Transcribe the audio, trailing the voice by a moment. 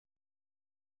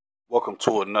Welcome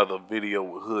to another video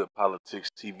with Hood Politics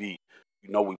TV. You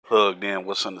know we plugged in.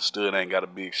 What's understood ain't gotta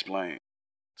be explained.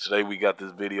 Today we got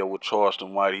this video with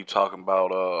Charleston White. He talking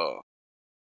about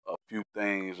a few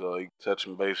things. He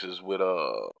touching bases with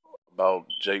about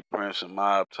J Prince and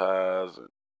mob ties, and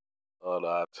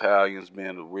the Italians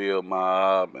being the real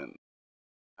mob, and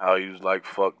how he was like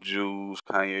fuck Jews.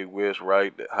 Kanye West,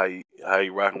 right? How he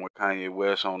rocking with Kanye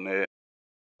West on that.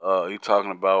 He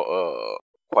talking about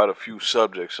quite a few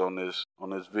subjects on this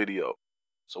video.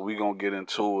 So we gonna get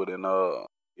into it, and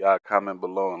y'all comment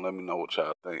below and let me know what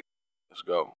y'all think. Let's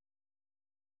go.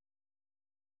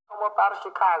 Come up out of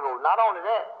Chicago. Not only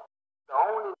that, the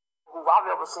only who I've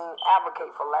ever seen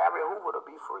advocate for Larry Hoover to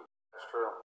be free. That's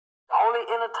true. The only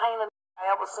entertainer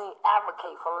I ever seen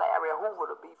advocate for Larry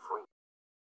Hoover to be free.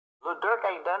 Lil Durk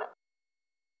ain't done it.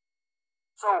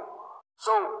 So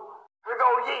here go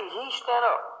Ye. He stand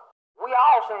up. We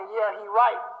all saying, yeah, he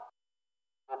right.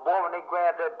 But boy, when they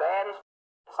grab that baddest,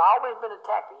 it's always been a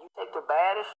tactic. You take the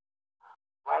baddest,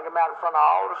 bring him out in front of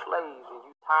all the slaves, and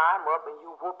you tie him up, and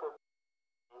you whoop him,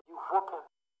 and you whoop him,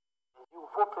 and you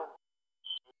whoop him,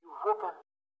 and you whoop him,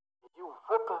 and you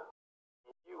whoop him,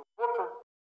 and you whoop him,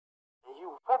 and you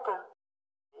whoop him,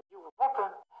 and you whoop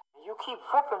him, and you keep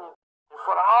whooping him in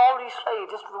front of all these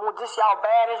slaves. This y'all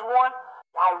baddest one,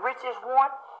 y'all richest one.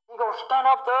 He gonna stand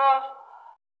up to us.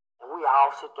 And we all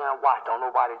sit there and watch. Don't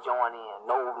nobody join in.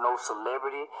 No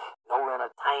celebrity, no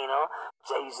entertainer.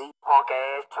 Jay-Z punk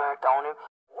ass turned on him.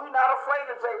 We not afraid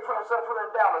of Jay Prince up here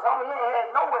in Dallas. I mean, he ain't had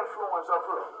no influence up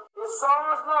here. His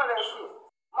sons, none of that shit.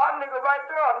 My nigga right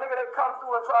there, a nigga that come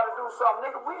through and try to do something.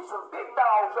 Nigga, we some big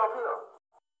dogs up here.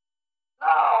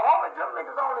 No, homie, them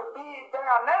niggas only big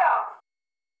down now.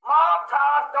 Mob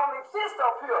ties don't exist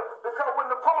up here. Because when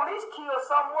the police kill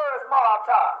somewhere, it's mob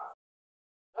ties.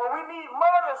 When we need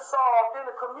murder solved in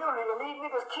the community and these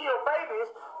niggas kill babies,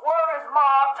 where is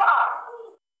mob ties?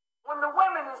 When the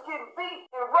women is getting beat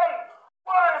and raped,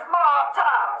 where is mob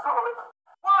ties, homie?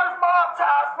 Where is mob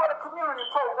ties for the community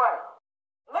program?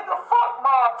 Nigga, fuck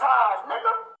mob ties,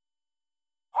 nigga.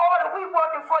 Harder we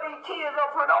working for these kids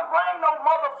up here. Don't bring no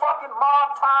motherfucking mob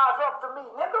ties up to me,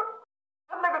 nigga.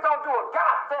 Them niggas don't do a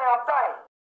goddamn thing.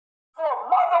 For a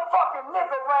motherfucking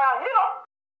nigga around here,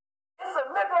 it's a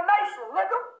nigga nation,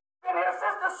 nigga. Been here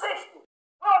since the 60s.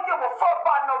 We don't give a fuck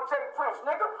about no J Prince,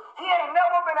 nigga. He ain't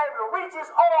never been able to reach his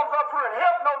arms up here and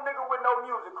help no nigga with no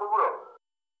music career.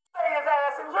 Stay his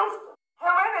ass in Houston.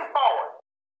 Him and his boy.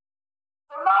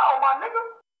 So now, my nigga.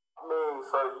 I mean,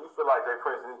 so you feel like J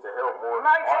Prince needs to help more?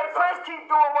 Now J Prince keep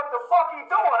doing what the fuck he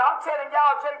doing. I'm telling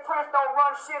y'all, J Prince don't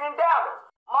run shit in Dallas.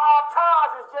 Mob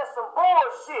ties is just some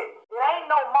bullshit. It ain't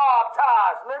no mob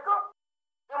ties, nigga.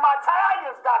 Them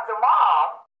Italians got the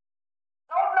mob.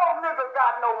 Don't no nigga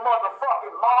got no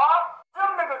motherfucking mob.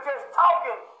 Them niggas just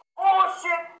talking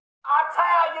bullshit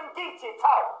Italian geeky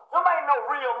talk. Them ain't no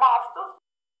real mobsters.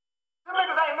 Them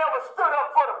niggas ain't never stood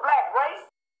up for the black race.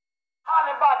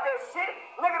 Hollering about that shit.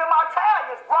 Nigga, them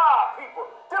Italians bribe people.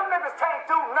 Them niggas can't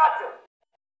do nothing.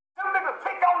 Them niggas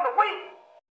pick on the weak.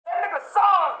 That nigga's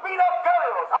sons beat up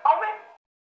girls, homie.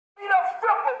 Beat up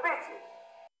stripper bitches.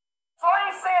 So I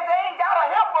ain't saying they ain't gotta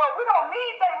help us. We don't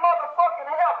need they motherfucking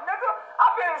help, nigga.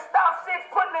 I've been in Stop 6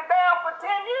 putting it down for 10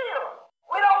 years.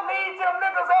 We don't need them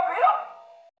niggas up here.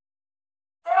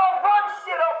 They don't run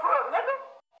shit up here, nigga.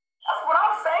 That's what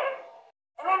I'm saying.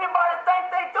 And anybody think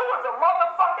they do is a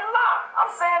motherfucking lie.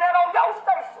 I'm saying that on your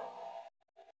station.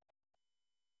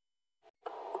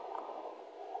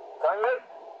 Kanye,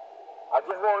 I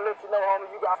just want to let you know, homie,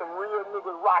 you got some real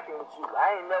niggas rocking with you.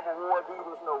 I ain't never wore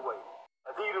Adidas no way.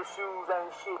 Adidas shoes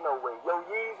ain't shit no way. Yo,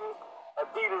 Yeezys,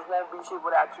 Adidas won't be shit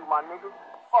without you, my nigga.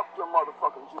 Fuck your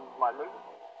motherfucking Jews, my nigga.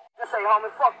 Just say, homie,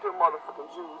 fuck your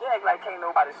motherfucking Jews. They act like can't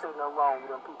nobody say nothing wrong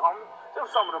with them people, homie. Them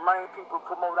some of the main people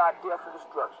promote our death and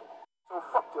destruction. So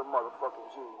fuck your motherfucking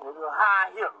Jews, nigga.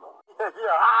 Hi Hitler.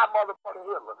 Yeah, hi motherfucking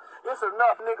Hitler. It's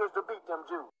enough niggas to beat them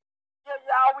Jews.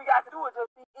 Yeah, all we got to do is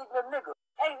just beat ignorant niggas.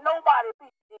 Ain't nobody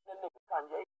beat ignorant niggas,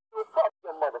 Kanye. So fuck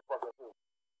your motherfucking Jews.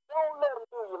 Don't let them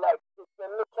do you like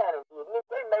Nick Cannon did.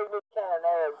 They made Nick Cannon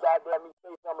ass goddamn me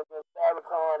say something against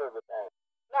Farrakhan and everything.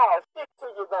 No, stick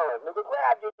to your guns, nigga.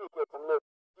 Grab your dick at some little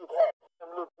big hat,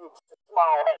 some little big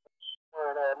small hat.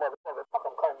 Wearing ass motherfucker. Fuck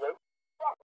them, Kanye.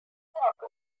 Fuck them. Fuck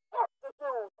them. Fuck the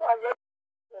dudes, Kanye.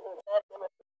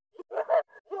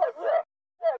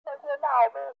 Yeah, Kanye,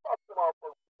 now, man. Fuck them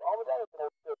motherfuckers. Always ain't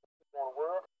no shit in the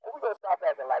world. And we gonna stop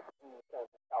acting like the Jews can't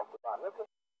be talked about, nigga.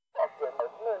 Fuck them,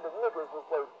 man. The niggas was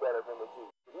way better than the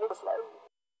Jews. The niggas slaves.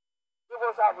 Give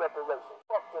us our reparations.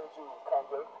 Fuck them Jews,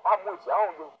 Kanye. I'm with you. I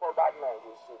don't give a fuck about none of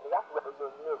this shit, nigga. I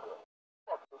represent nigga.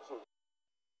 Fuck the Jews.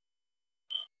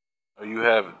 There you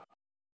have it.